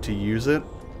investment to use it.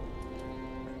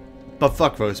 But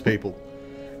fuck those people.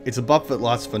 It's a buff that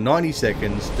lasts for 90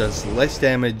 seconds, does less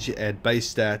damage at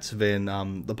base stats than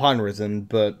the Pyrorism,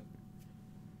 but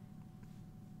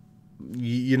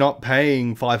you're not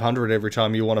paying 500 every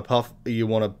time you want to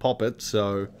pop it,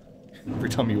 so every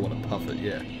time you want to puff it,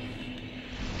 yeah.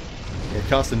 Yeah,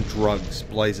 casting drugs,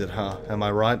 blaze it, huh? Am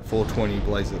I right? 420,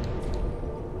 blaze it.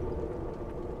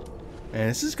 And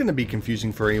this is going to be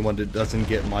confusing for anyone that doesn't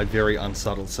get my very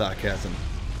unsubtle sarcasm.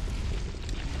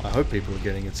 I hope people are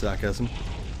getting it sarcasm.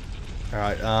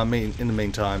 Alright, in the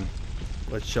meantime,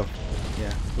 Let's chuck.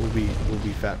 Yeah, we'll be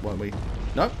fat, won't we?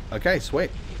 Nope. Okay,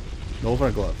 sweet.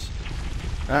 Northern gloves.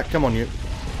 Alright, come on you.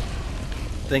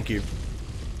 Thank you.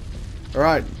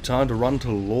 Alright, time to run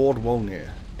to Lord Wolnir.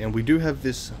 And we do have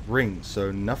this ring,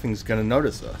 so nothing's gonna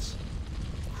notice us.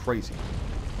 Crazy.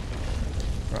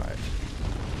 Right.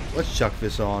 Let's chuck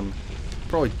this on.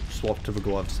 Probably swap to the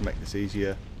gloves to make this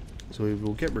easier. So we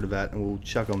will get rid of that and we'll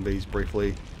chuck on these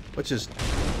briefly. Let's just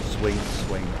swing,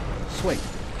 swing, swing.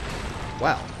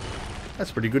 Wow.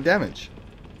 That's pretty good damage.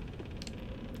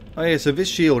 Oh yeah, so this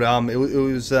shield, it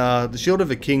was the shield of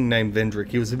a king named Vendrick.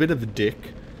 He was a bit of a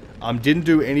dick. Didn't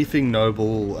do anything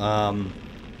noble.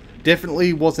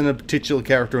 Definitely wasn't a titular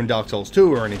character in Dark Souls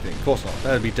 2 or anything. Of course not.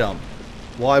 That'd be dumb.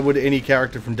 Why would any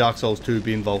character from Dark Souls 2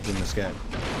 be involved in this game?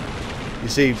 You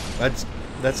see,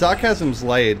 that sarcasm's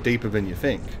layered deeper than you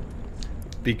think.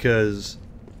 Because,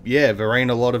 yeah, there ain't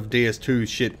a lot of DS2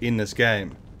 shit in this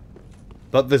game.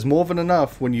 But there's more than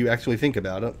enough when you actually think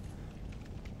about it.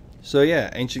 So yeah,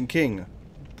 Ancient King,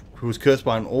 who was cursed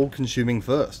by an all-consuming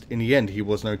thirst. In the end, he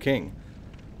was no king.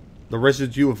 The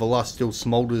residue of the lust still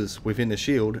smolders within the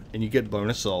shield, and you get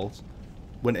bonus souls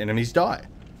when enemies die.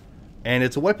 And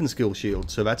it's a weapon skill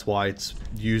shield, so that's why it's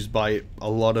used by a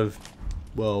lot of,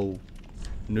 well,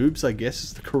 noobs, I guess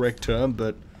is the correct term,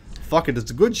 but fuck it,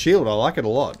 it's a good shield, I like it a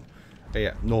lot. But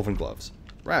yeah, Northern gloves.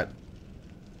 Rad.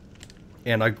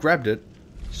 And I grabbed it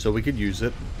so we could use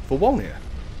it for Wolnir.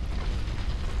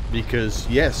 Because,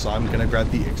 yes, I'm gonna grab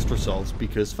the extra souls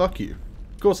because fuck you.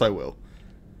 Of course I will.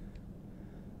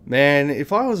 Man,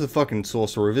 if I was a fucking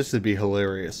sorcerer, this would be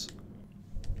hilarious.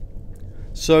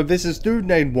 So, there's this dude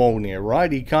named Wolnir, right?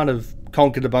 He kind of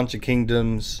conquered a bunch of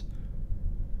kingdoms.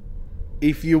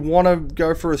 If you want to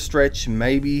go for a stretch,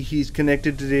 maybe he's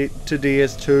connected to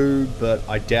DS2, but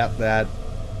I doubt that.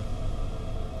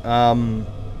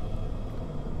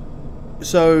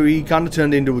 So, he kind of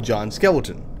turned into a giant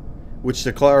skeleton. Which,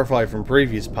 to clarify from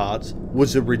previous parts,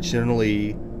 was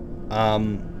originally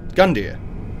Gundyr.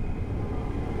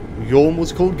 Yhorm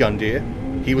was called Gundyr.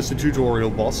 He was the tutorial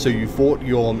boss, so you fought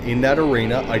Yhorm in that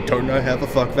arena. I don't know how the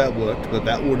fuck that worked, but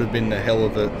that would have been a hell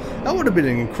of a... That would have been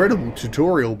an incredible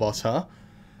tutorial boss, huh?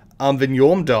 Then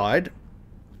Yhorm died.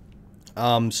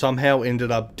 Somehow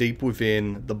ended up deep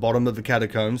within the bottom of the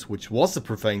catacombs, which was the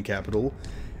profane capital,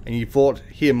 and you fought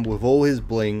him with all his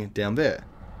bling down there.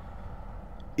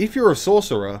 If you're a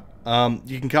sorcerer,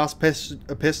 you can cast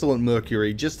a Pestilent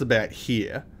Mercury just about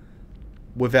here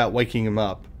without waking him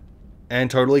up and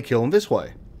totally kill him this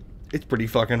way. It's pretty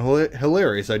fucking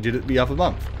hilarious. I did it the other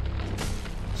month.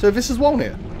 So this is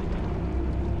Wolnir.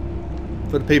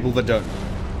 For the people that don't know.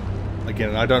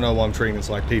 Again, I don't know why I'm treating this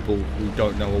like people who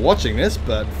don't know are watching this,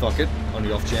 but fuck it, on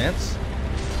the off chance.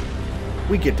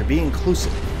 We get to be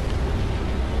inclusive.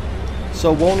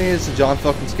 So Wolnir is a giant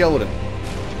fucking skeleton.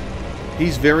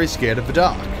 He's very scared of the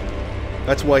dark.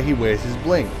 That's why he wears his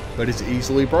bling, but it's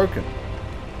easily broken.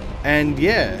 And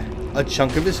yeah, a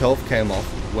chunk of his health came off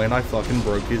when I fucking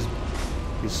broke his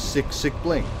sick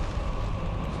bling.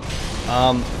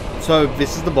 So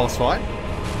this is the boss fight.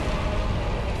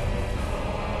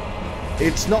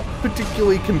 It's not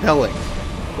particularly compelling,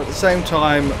 but at the same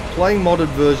time, playing modded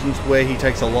versions where he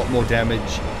takes a lot more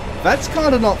damage, that's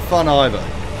kind of not fun either.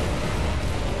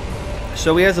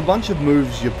 So he has a bunch of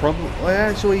moves. You're probably... Well,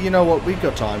 actually, you know what? We've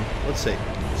got time. Let's see.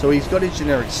 So he's got his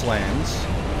generic slams.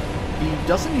 He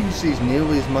doesn't use these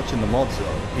nearly as much in the mods,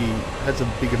 though. He has a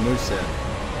bigger moveset.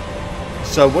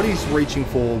 So what he's reaching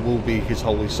for will be his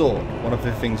Holy Sword. One of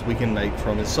the things we can make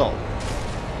from his soul.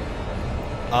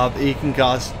 He can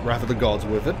cast Wrath of the Gods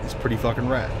with it. It's pretty fucking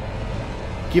rad.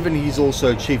 Given he's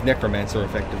also Chief Necromancer,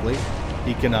 effectively,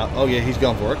 he can... oh yeah, he's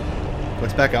going for it.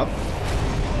 Let's back up.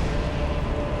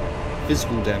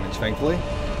 Physical damage, thankfully.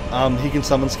 He can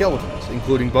summon skeletons,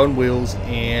 including Bone Wheels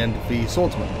and the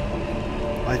Swordsman.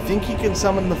 I think he can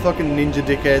summon the fucking ninja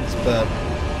dickheads, but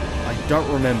I don't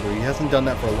remember. He hasn't done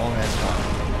that for a long ass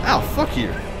time. Ow, fuck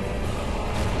you!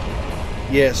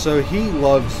 Yeah, so he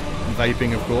loves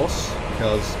vaping, of course,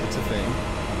 because it's a thing.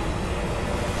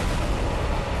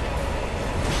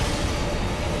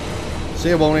 See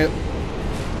ya, Wolnir.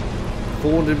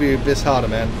 Fall into the abyss harder,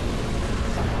 man.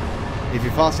 If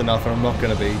you're fast enough, and I'm not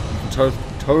going to be, you can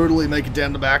totally make it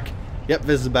down the back. Yep,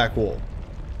 there's the back wall.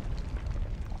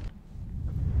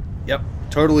 Yep,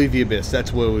 totally the abyss.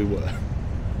 That's where we were.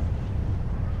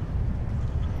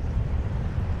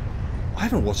 I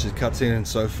haven't watched this cutscene in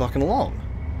so fucking long.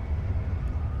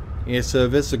 Yeah, so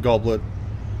there's a goblet.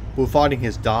 We're fighting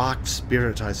his dark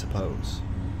spirit, I suppose.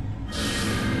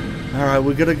 Alright,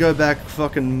 we're gonna go back,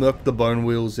 fucking murk the Bone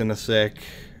Wheels in a sec.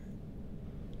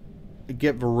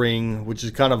 Get the ring, which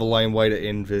is kind of a lame way to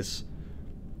end this.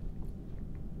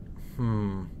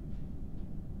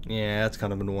 Yeah, that's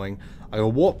kind of annoying. I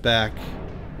can warp back.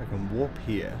 I can warp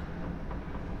here.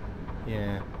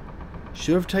 Yeah.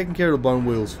 Should have taken care of the bone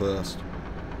wheels first.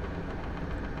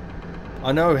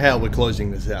 I know how we're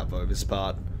closing this out though, this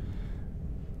part.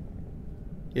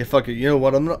 Yeah, fuck it. You know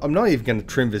what? I'm not even going to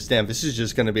trim this down. This is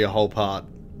just going to be a whole part.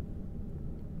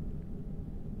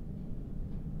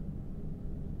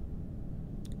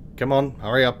 Come on,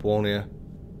 hurry up, Wolnir.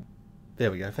 There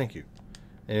we go, thank you.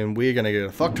 And we're going to get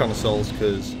a fuck ton of souls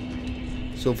because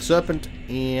Silver Serpent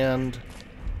and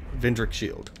Vendrick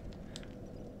Shield.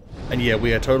 And yeah,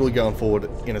 we are totally going forward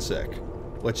in a sec.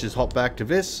 Let's just hop back to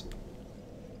this.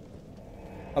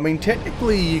 I mean,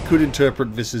 technically you could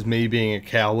interpret this as me being a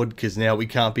coward because now we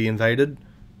can't be invaded.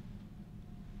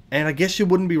 And I guess you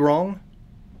wouldn't be wrong.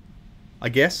 I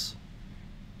guess.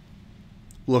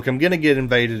 Look, I'm going to get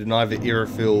invaded in either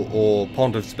Irophil or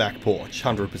Pontiff's back porch,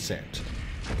 100%.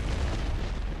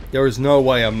 There is no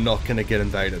way I'm not going to get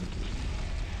invaded.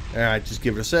 Alright, just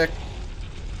give it a sec.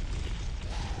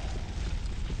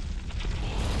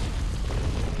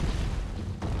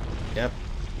 Yep.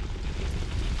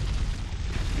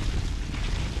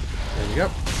 There we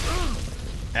go.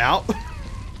 Ow.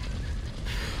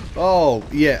 Oh,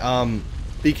 yeah,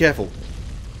 be careful.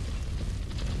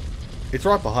 It's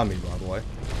right behind me, by the way.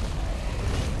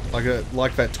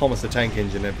 Like that Thomas the Tank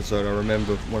Engine episode I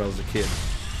remember when I was a kid.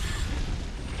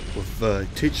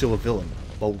 With titular villain,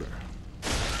 Boulder.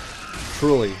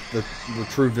 Truly, the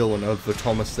true villain of the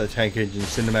Thomas the Tank Engine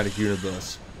cinematic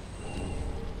universe.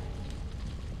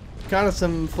 Kind of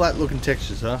some flat looking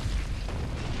textures, huh?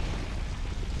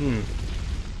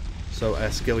 So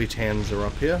our skeletons are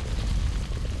up here.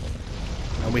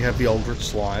 And we have the Eldritch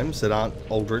Slimes that aren't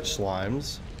Eldritch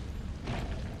Slimes.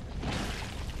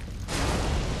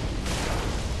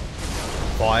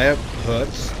 Fire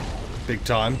hurts big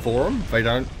time for them.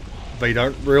 They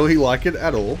don't really like it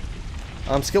at all.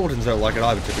 Skeletons don't like it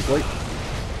either, typically.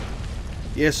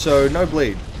 Yeah, so no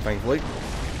bleed, thankfully.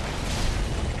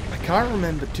 I can't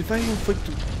remember. Did they inflict?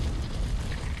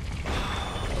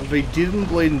 They didn't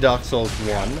bleed in Dark Souls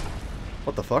 1.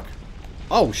 What the fuck?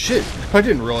 Oh shit! I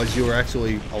didn't realize you were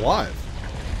actually alive.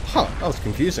 Huh? That was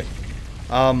confusing.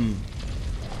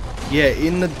 Yeah,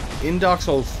 in Dark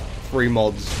Souls 3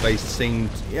 mods, they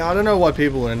seemed... Yeah, I don't know why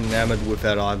people are enamored with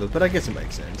that either, but I guess it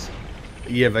makes sense.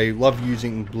 Yeah, they love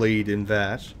using bleed in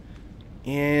that.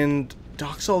 And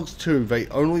Dark Souls 2, they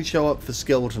only show up for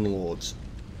Skeleton Lords.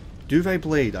 Do they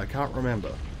bleed? I can't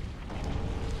remember.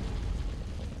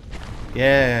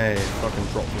 Yeah, fucking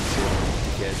drop them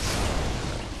dickheads.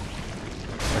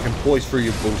 I can poise through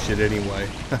your bullshit anyway.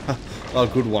 Oh,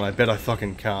 good one. I bet I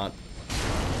fucking can't.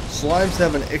 Slimes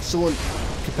have an excellent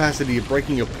capacity of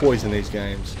breaking your poise in these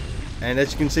games. And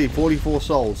as you can see, 44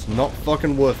 souls. Not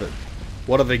fucking worth it.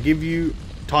 What do they give you?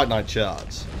 Titanite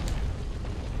shards.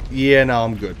 Yeah, no,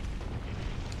 I'm good.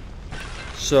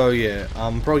 So, yeah.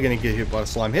 I'm probably going to get hit by a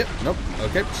slime hit. Nope.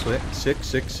 Okay.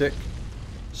 Sick.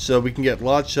 So, we can get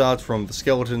large shards from the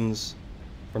skeletons.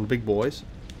 From the big boys.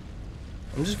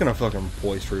 I'm just going to fucking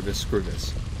poise through this. Screw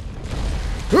this.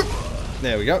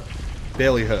 There we go.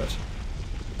 Barely hurt.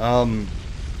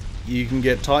 You can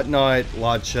get Titanite,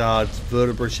 large shards,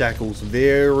 vertebra shackles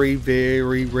very,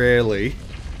 very rarely.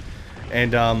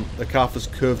 And the Carthus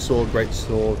Curved Sword, Great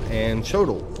Sword, and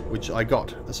Shodel, which I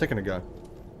got a second ago.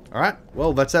 Alright,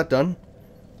 well, that's that done.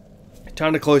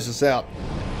 Time to close this out.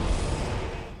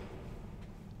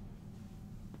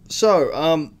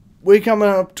 So, we're coming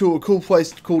up to a cool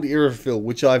place called Irophil,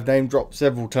 which I've name dropped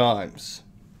several times.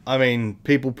 I mean,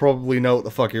 people probably know what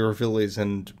the fuck Irophil is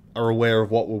and are aware of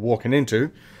what we're walking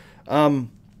into.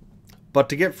 But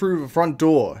to get through the front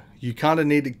door, you kind of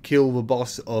need to kill the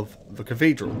boss of the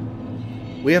cathedral.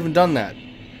 We haven't done that.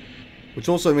 Which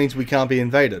also means we can't be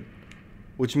invaded.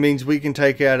 Which means we can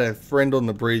take out a friend on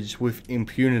the bridge with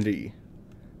impunity.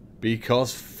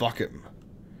 Because fuck him.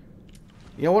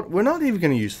 You know what? We're not even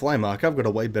going to use Flame Arc. I've got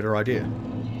a way better idea.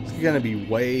 It's going to be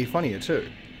way funnier too.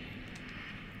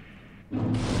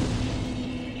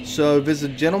 So there's a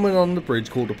gentleman on the bridge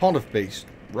called the Pontiff Beast,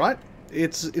 right?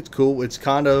 It's cool. It's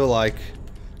kind of like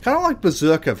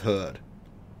Berserk, I've heard.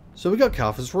 So we got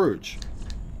Carthus Rouge.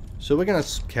 So we're gonna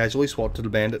casually swap to the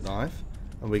Bandit Knife,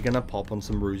 and we're gonna pop on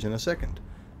some Rouge in a second,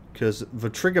 because the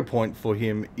trigger point for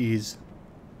him is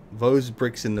those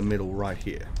bricks in the middle right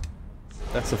here.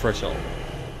 That's the threshold.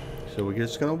 So we're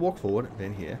just gonna walk forward,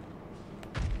 then here,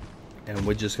 and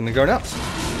we're just gonna go nuts,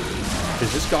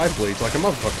 because this guy bleeds like a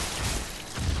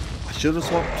motherfucker. I should have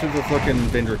swapped to the fucking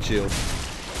Vendrick Shield.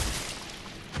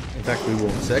 In fact, we will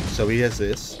in a sec. So he has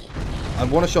this. I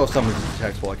want to show off some of his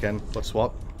attacks while I can. Let's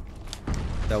swap.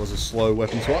 That was a slow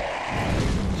weapon swap.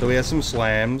 So we have some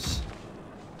slams.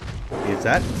 Here's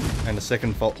that. And a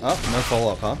second no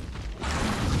follow-up, huh?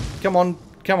 Come on,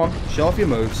 come on. Show off your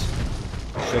moves.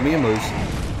 Show me your moves,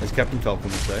 as Captain Falcon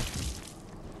would say.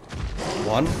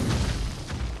 1,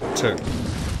 2.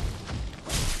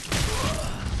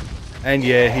 And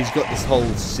yeah, he's got this whole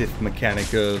Sith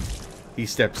mechanic of he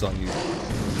steps on you.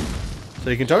 So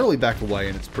you can totally back away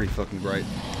and it's pretty fucking great.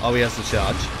 Oh, he has the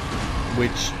charge,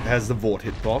 which has the Vort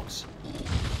hitbox.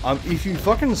 If you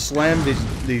fucking slam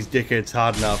these dickheads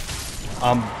hard enough,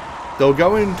 they'll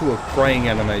go into a praying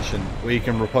animation where you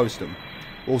can riposte them.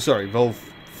 Well, sorry, they'll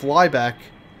fly back,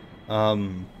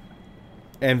 and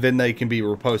then they can be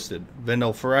riposted. Then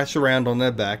they'll thrash around on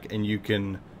their back and you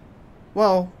can,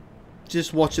 well,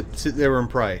 just watch it sit there and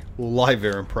pray. Or lie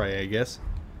there and pray, I guess.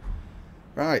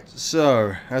 Right,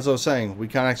 so, as I was saying, we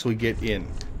can't actually get in.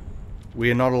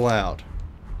 We are not allowed.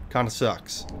 Kinda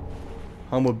sucks.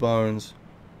 Homeward bones.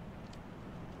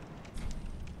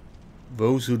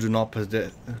 Those who do not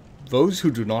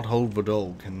hold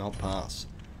Vidal cannot pass.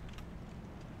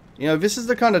 You know, this is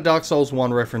the kind of Dark Souls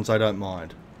 1 reference I don't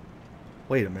mind.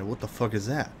 Wait a minute, what the fuck is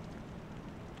that?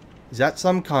 Is that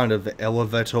some kind of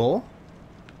elevator?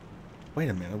 Wait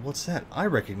a minute, what's that? I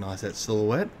recognize that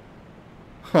silhouette.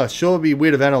 Sure would be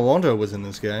weird if Analondo was in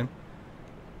this game.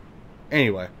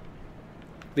 Anyway.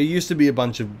 There used to be a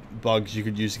bunch of bugs you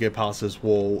could use to get past this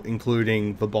wall,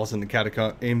 including the boss in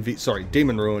the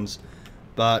Demon Ruins.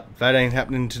 But that ain't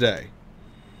happening today.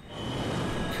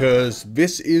 Because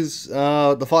this is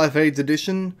the Fire Fades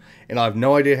edition, and I have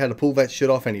no idea how to pull that shit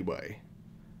off anyway.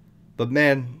 But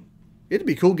man, it'd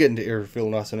be cool getting to Iroquois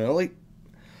nice and early.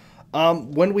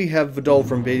 When we have Vidal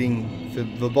from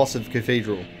beating the boss of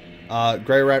Cathedral,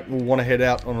 Grey Rat will want to head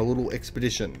out on a little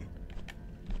expedition.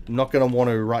 I'm not going to want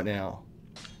to right now.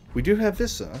 We do have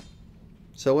this, sir.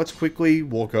 So let's quickly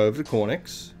walk over to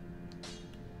Cornix.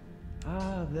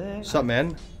 Sup,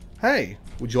 man? Hey,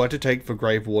 would you like to take the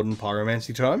Grave Warden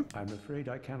Pyromancy Tome? I'm afraid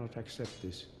I cannot accept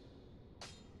this.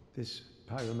 This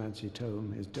Pyromancy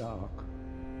Tome is dark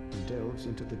and delves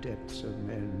into the depths of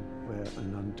men where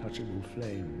an untouchable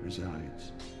flame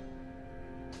resides.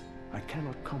 I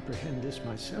cannot comprehend this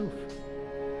myself,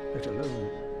 let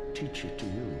alone teach it to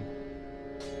you.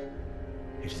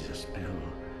 It is a spell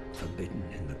forbidden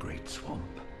in the Great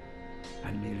Swamp,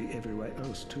 and nearly everywhere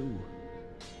else too.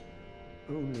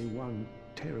 Only one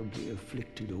terribly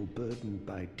afflicted or burdened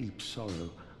by deep sorrow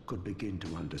could begin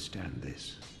to understand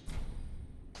this.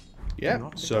 Yeah,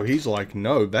 so he's like,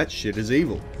 no, that shit is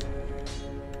evil.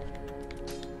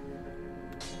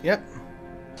 Yep.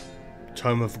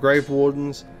 Tome of Grave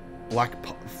Wardens, Black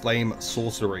Flame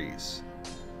Sorceries.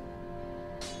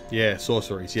 Yeah,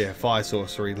 sorceries, yeah, fire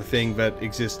sorcery, the thing that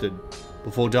existed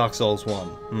before Dark Souls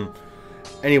 1.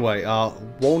 Anyway,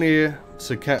 Wolnir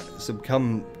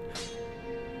succumbed,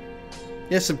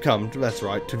 that's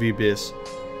right, to the Abyss,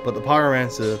 but the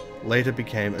Pyromancer later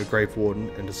became a Grave Warden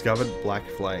and discovered Black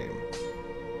Flame.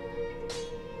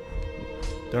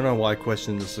 Don't know why I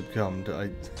questioned the succumbed. I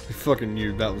fucking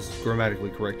knew that was grammatically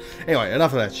correct. Anyway,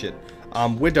 enough of that shit.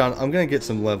 We're done. I'm gonna get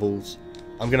some levels.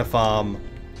 I'm gonna farm.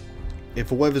 If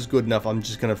the weather's good enough, I'm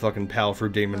just gonna fucking power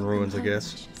through Demon Ruins, I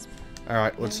guess.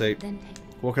 Alright, let's see.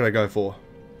 What can I go for?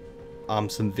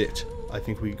 Some Vit. I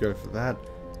think we could go for that.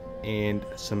 And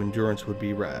some Endurance would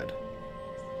be rad.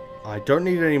 I don't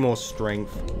need any more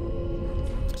Strength.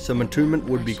 Some Attunement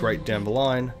would be great down the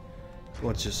line.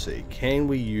 Let's just see. Can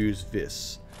we use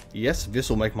this? Yes, this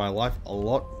will make my life a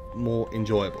lot more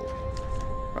enjoyable.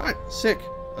 Right, sick.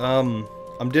 I'm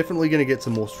definitely gonna get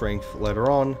some more Strength later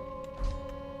on.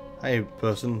 Hey,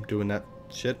 person doing that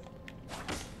shit.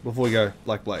 Before we go,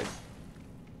 Black Blade.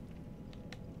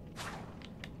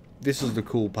 This is the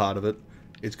cool part of it.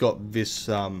 It's got this,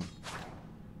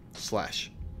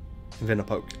 slash. And then a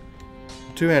poke.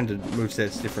 Two-handed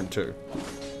moveset's different too.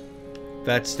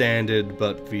 That's standard,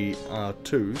 but the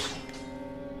R2s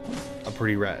are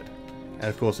pretty rad. And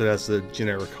of course it has the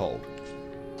generic hold.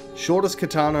 Shortest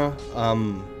katana,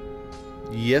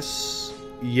 yes,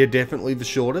 you're definitely the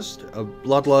shortest.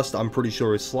 Bloodlust, I'm pretty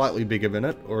sure, is slightly bigger than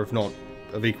it, or if not,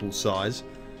 of equal size.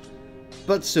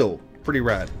 But still, pretty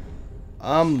rad.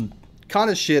 Kind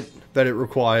of shit that it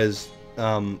requires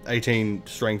 18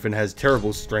 strength and has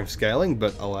terrible strength scaling,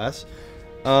 but alas.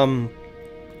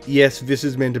 Yes, this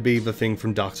is meant to be the thing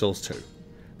from Dark Souls 2.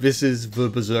 This is the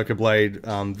Berserker Blade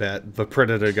that the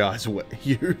Predator guys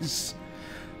use.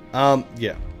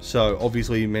 Yeah, so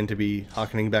obviously meant to be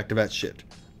harkening back to that shit.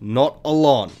 Not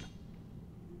Alon.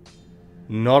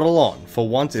 Not Alon. For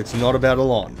once, it's not about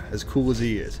Alon, as cool as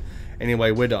he is.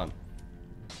 Anyway, we're done.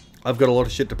 I've got a lot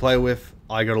of shit to play with.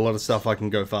 I got a lot of stuff I can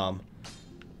go farm.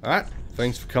 Alright,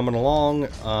 thanks for coming along.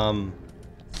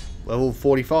 Level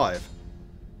 45.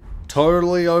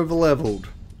 Totally over leveled.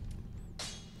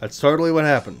 That's totally what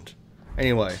happened.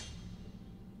 Anyway.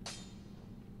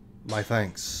 My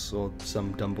thanks, or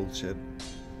some dumb bullshit.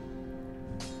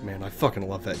 Man, I fucking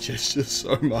love that gesture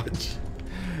so much.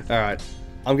 Alright,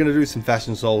 I'm gonna do some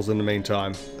fashion souls in the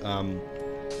meantime.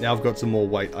 Now I've got some more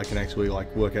weight, I can actually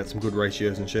like work out some good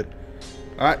ratios and shit.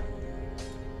 Alright.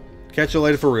 Catch you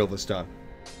later for real this time.